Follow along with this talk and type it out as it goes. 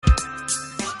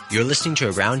You're listening to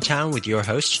Around Town with your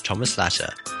host, Thomas Lasser.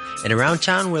 In Around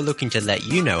Town, we're looking to let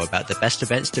you know about the best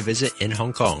events to visit in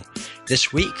Hong Kong.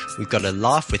 This week, we've got a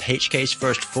laugh with HK's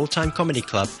first full-time comedy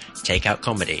club, Takeout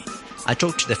Comedy. I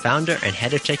talked to the founder and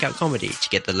head of Takeout Comedy to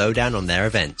get the lowdown on their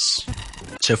events.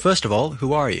 So first of all,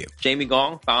 who are you? Jamie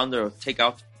Gong, founder of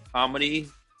Takeout Comedy,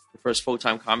 the first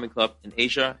full-time comedy club in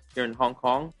Asia, here in Hong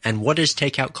Kong. And what is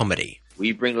Takeout Comedy?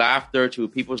 We bring laughter to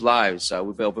people's lives.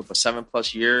 We've been open for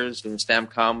 7+ years, doing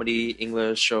stand-up comedy,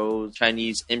 English shows,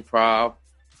 Chinese improv,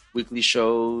 weekly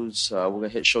shows. We're going to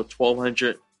hit show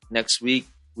 1200 next week.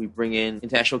 We bring in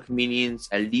international comedians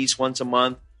at least once a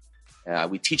month.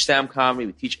 We teach stand-up comedy,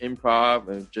 we teach improv,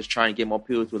 and just trying to get more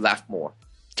people to laugh more.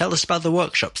 Tell us about the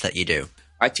workshops that you do.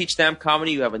 I teach stand-up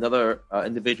comedy. You have another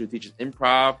individual who teaches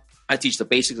improv. I teach the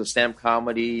basics of stand-up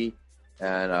comedy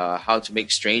and how to make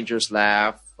strangers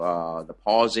laugh, the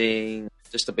pausing,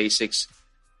 just the basics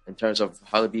in terms of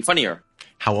how to be funnier.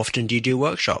 How often do you do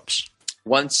workshops?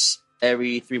 Once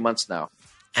every 3 months now.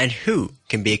 And who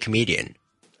can be a comedian?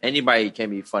 Anybody can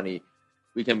be funny.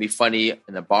 We can be funny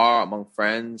in a bar among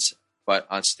friends, but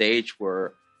on stage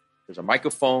where there's a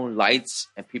microphone, lights,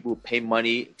 and people pay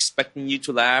money expecting you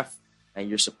to laugh, and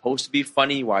you're supposed to be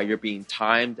funny while you're being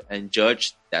timed and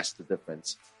judged, that's the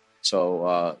difference.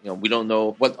 So, we don't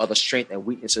know what are the strengths and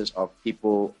weaknesses of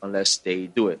people unless they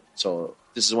do it. So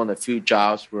this is one of the few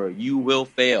jobs where you will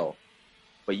fail,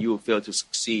 but you will fail to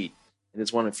succeed. And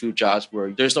it's one of the few jobs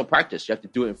where there's no practice. You have to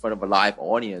do it in front of a live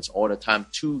audience all the time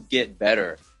to get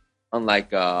better.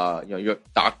 Unlike, your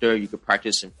doctor, you could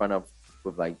practice in front of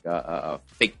with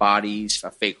fake bodies,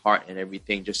 a fake heart and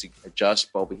everything just to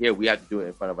adjust. But over here, we have to do it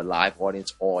in front of a live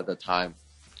audience all the time.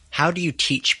 How do you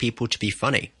teach people to be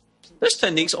funny? There's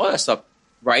techniques, all that stuff.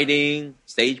 Writing,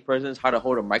 stage presence, how to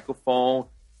hold a microphone,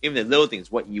 even the little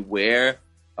things, what you wear,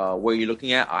 where you're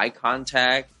looking at, eye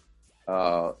contact,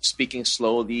 speaking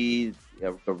slowly,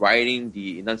 the writing,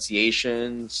 the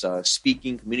enunciations,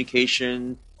 speaking,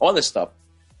 communication, all this stuff.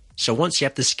 So once you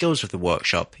have the skills of the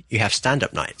workshop, you have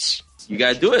stand-up nights. You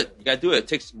got to do it. It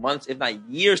takes months, if not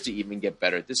years, to even get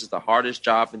better. This is the hardest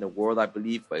job in the world, I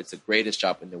believe, but it's the greatest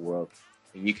job in the world.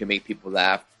 And you can make people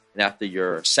laugh. And after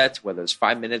your set, whether it's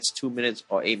 5 minutes, 2 minutes,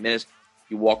 or 8 minutes,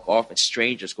 you walk off and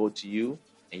strangers go to you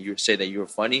and you say that you're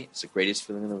funny. It's the greatest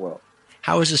feeling in the world.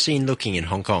 How is the scene looking in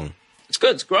Hong Kong? It's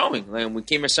good. It's growing. Like when we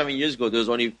came here 7 years ago, there was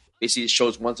only basically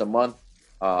shows once a month.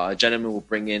 A gentleman will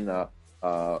bring in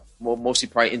mostly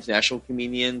probably international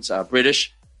comedians,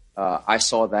 British. I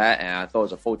saw that and I thought it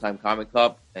was a full-time comic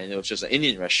club. And it was just an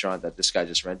Indian restaurant that this guy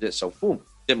just rented. So boom,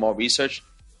 did more research.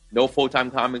 No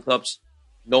full-time comic clubs.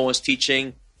 No one's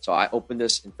teaching. So I opened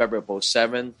this in February of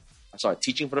 2007. I started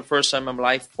teaching for the first time in my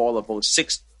life. Fall of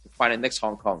 2006, to find the next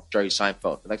Hong Kong, Jerry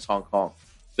Seinfeld. The next Hong Kong,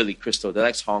 Billy Crystal. The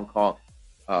next Hong Kong,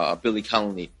 Billy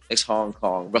Connolly. Next Hong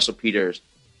Kong, Russell Peters.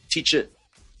 Teach it,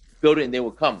 build it, and they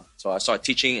will come. So I started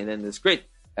teaching, and then it's great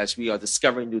as we are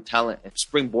discovering new talent and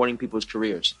springboarding people's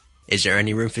careers. Is there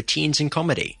any room for teens in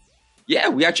comedy? Yeah,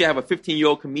 we actually have a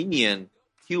 15-year-old comedian,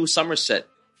 Hugh Somerset,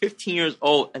 15 years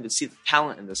old, and to see the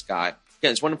talent in this guy.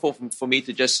 Again, it's wonderful for me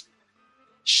to just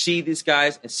see these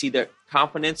guys and see their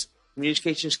confidence,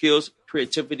 communication skills,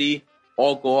 creativity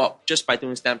all go up just by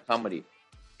doing stand-up comedy.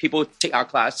 People take our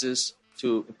classes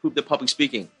to improve their public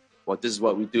speaking. Well, this is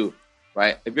what we do,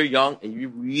 right? If you're young and you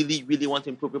really, really want to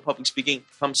improve your public speaking,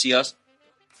 come see us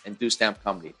and do stand-up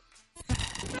comedy.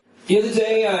 The other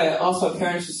day, I asked my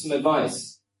parents for some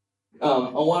advice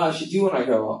on what I should do when I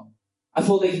grow up. I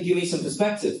thought they could give me some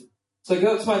perspective. So I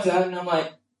go up to my dad and I'm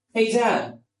like, "Hey,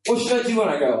 Dad, what should I do when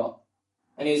I grow up?"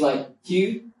 And he's like,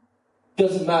 "Hugh,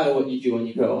 doesn't matter what you do when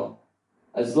you grow up,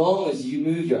 as long as you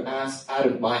move your ass out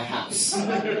of my house."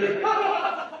 And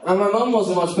my mum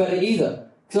wasn't much better either.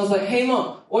 Because I was like, "Hey,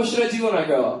 Mum, what should I do when I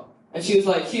grow up?" And she was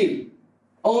like, "Hugh,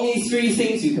 only 3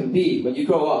 things you can be when you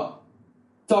grow up: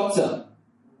 doctor,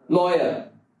 lawyer,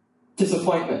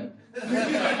 disappointment." All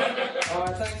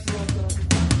right, thanks so much.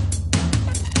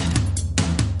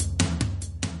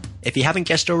 If you haven't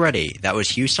guessed already, that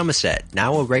was Hugh Somerset,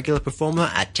 now a regular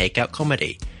performer at Takeout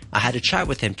Comedy. I had a chat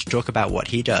with him to talk about what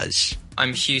he does.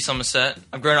 I'm Hugh Somerset.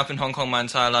 I've grown up in Hong Kong my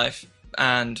entire life,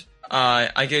 and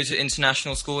I go to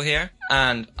international school here,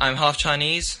 and I'm half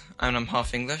Chinese, and I'm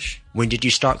half English. When did you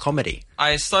start comedy?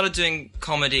 I started doing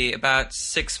comedy about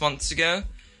 6 months ago.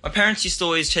 My parents used to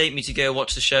always take me to go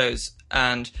watch the shows,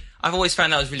 and I've always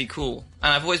found that was really cool.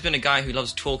 And I've always been a guy who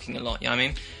loves talking a lot, you know what I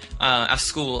mean? At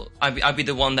school, I'd be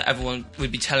the one that everyone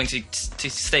would be telling to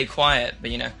stay quiet, but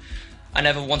I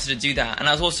never wanted to do that. And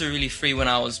I was also really free when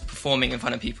I was performing in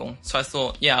front of people. So I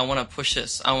thought, yeah, I want to push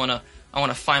this. I want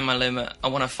to find my limit. I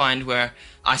want to find where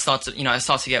I start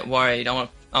to get worried. I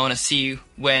want to I want to see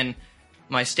when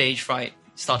my stage fright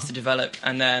starts to develop.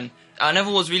 And then I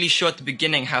never was really sure at the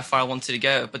beginning how far I wanted to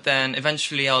go. But then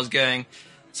eventually I was going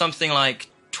something like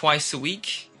twice a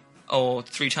week or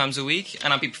 3 times a week.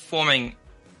 And I'd be performing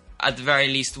at the very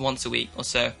least once a week or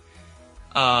so.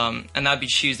 And that'd be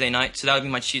Tuesday night. So that would be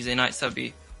my Tuesday nights. That'd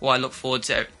be what I look forward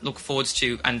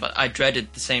to, and I dreaded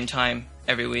at the same time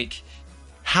every week.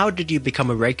 How did you become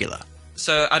a regular?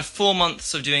 So I had 4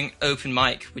 months of doing open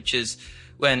mic, which is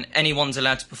when anyone's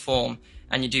allowed to perform,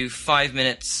 and you do 5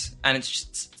 minutes, and it's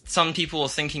just, some people are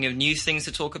thinking of new things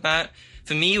to talk about.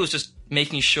 For me, it was just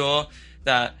making sure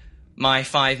that my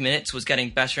 5 minutes was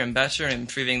getting better and better and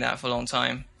improving that for a long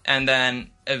time. And then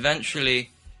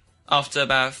eventually, after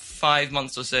about 5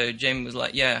 months or so, Jamie was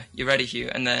like, yeah, you're ready,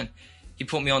 Hugh. And then he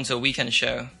put me onto a weekend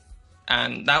show,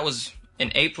 and that was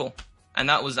in April. And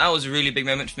that was a really big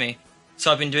moment for me.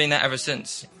 So I've been doing that ever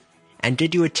since. And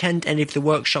did you attend any of the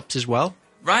workshops as well?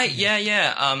 Right, yeah.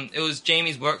 It was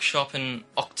Jamie's workshop in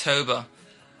October.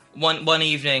 One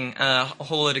evening, a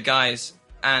whole load of guys,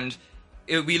 and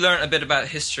we learned a bit about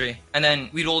history, and then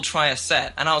we'd all try a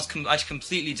set, and I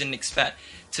completely didn't expect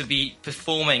to be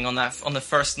performing on the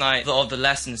first night of the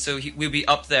lesson. So we'd be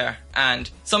up there, and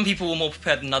some people were more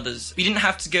prepared than others. We didn't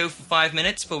have to go for 5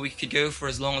 minutes, but we could go for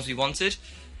as long as we wanted.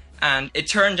 And it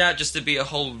turned out just to be a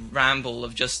whole ramble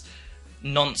of just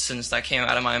nonsense that came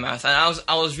out of my mouth. And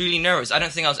I was really nervous. I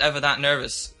don't think I was ever that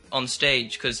nervous on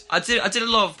stage, because I did a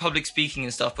lot of public speaking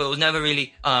and stuff, but it was never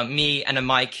really me and a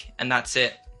mic, and that's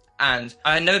it. And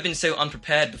I had never been so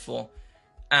unprepared before.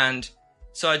 And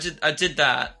so I did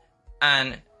that.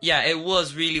 And yeah, it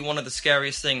was really one of the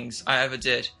scariest things I ever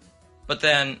did. But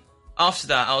then after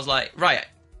that, I was like, right,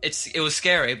 it was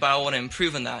scary, but I want to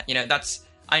improve on that. You know,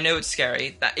 I know it's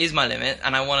scary. That is my limit,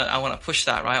 and I want to push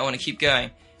that, right? I want to keep going,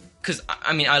 because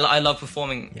I mean, I love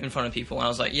performing in front of people, and I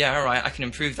was like, yeah, all right, I can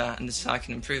improve that, and this is how I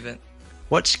can improve it.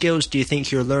 What skills do you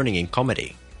think you're learning in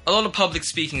comedy? A lot of public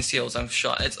speaking skills, I'm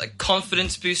sure. It's like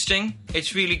confidence boosting.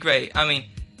 It's really great. I mean,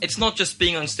 it's not just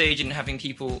being on stage and having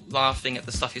people laughing at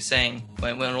the stuff you're saying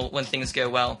when things go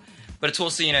well, but it's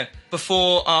also, you know,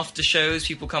 before, after shows,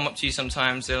 people come up to you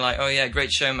sometimes. They're like, oh yeah,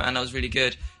 great show, man. That was really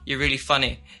good. You're really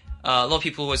funny. A lot of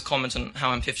people always comment on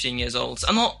how I'm 15 years old. So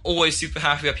I'm not always super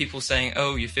happy about people saying,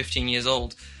 oh, you're 15 years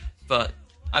old. But,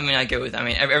 I mean, I go with it. I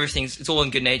mean, it's all in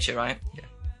good nature, right? Yeah.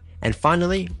 And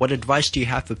finally, what advice do you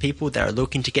have for people that are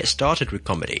looking to get started with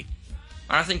comedy?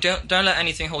 I think don't let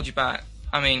anything hold you back.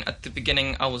 I mean, at the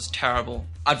beginning, I was terrible.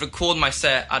 I'd record my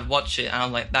set, I'd watch it, and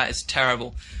I'm like, that is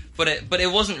terrible. But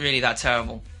it wasn't really that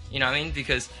terrible. You know what I mean?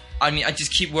 Because I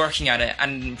just keep working at it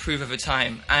and improve over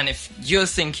time. And if you're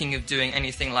thinking of doing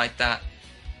anything like that,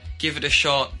 give it a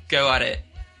shot, go at it.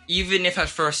 Even if at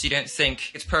first you don't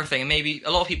think it's perfect. And maybe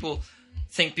a lot of people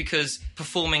think because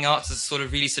performing arts is sort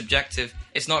of really subjective,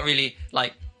 it's not really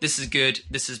like, this is good,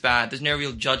 this is bad. There's no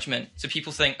real judgment. So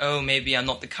people think, oh, maybe I'm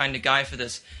not the kind of guy for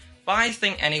this. But I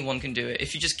think anyone can do it.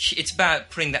 It's about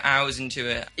putting the hours into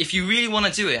it. If you really want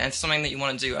to do it, and it's something that you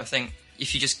want to do, I think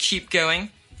if you just keep going,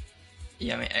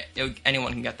 yeah, I mean,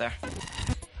 anyone can get there.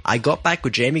 I got back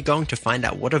with Jamie Gong to find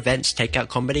out what events Takeout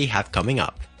Comedy have coming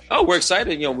up. Oh, we're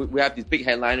excited. You know, we have these big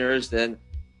headliners. Then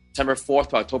September 4th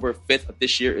to October 5th of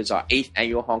this year is our 8th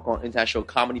annual Hong Kong International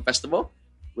Comedy Festival.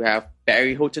 We have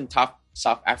Barry Houghton, top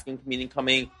South African comedian,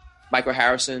 coming. Michael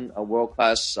Harrison, a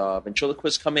world-class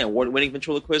ventriloquist, coming, award-winning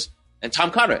ventriloquist. And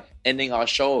Tom Carter, ending our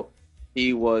show.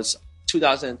 He was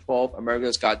 2012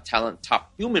 America's Got Talent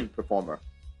top human performer.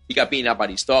 He got beaten out by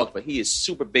these dogs, but he is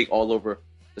super big all over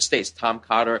the States. Tom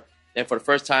Carter. And for the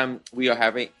first time, we are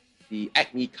having the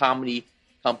Acme Comedy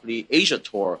Company Asia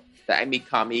Tour. The Acme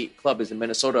Comedy Club is in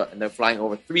Minnesota, and they're flying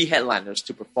over 3 headliners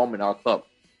to perform in our club.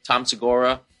 Tom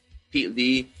Segura, Pete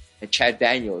Lee, and Chad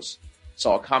Daniels.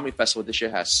 So our comedy festival this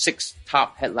year has 6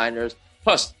 top headliners.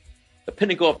 Plus, the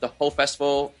pinnacle of the whole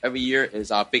festival every year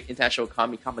is our big international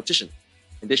comedy competition.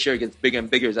 And this year it gets bigger and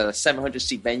bigger. It's at a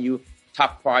 700-seat venue.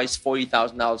 Top prize,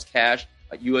 $40,000 cash,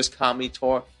 a U.S. comedy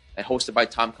tour, and hosted by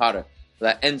Tom Carter. So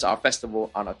that ends our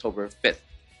festival on October 5th.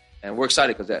 And we're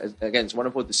excited because, again, it's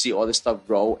wonderful to see all this stuff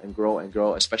grow and grow and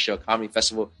grow, especially our comedy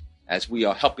festival, as we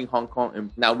are helping Hong Kong.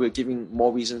 And now we're giving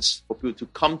more reasons for people to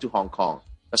come to Hong Kong.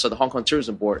 So the Hong Kong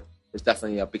Tourism Board is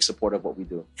definitely a big supporter of what we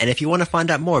do. And if you want to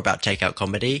find out more about Takeout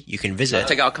Comedy, you can visit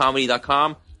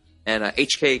takeoutcomedy.com and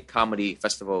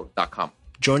hkcomedyfestival.com.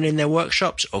 Join in their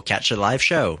workshops or catch a live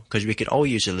show, because we could all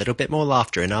use a little bit more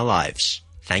laughter in our lives.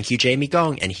 Thank you, Jamie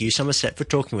Gong and Hugh Somerset, for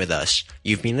talking with us.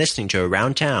 You've been listening to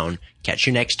Around Town. Catch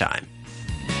you next time.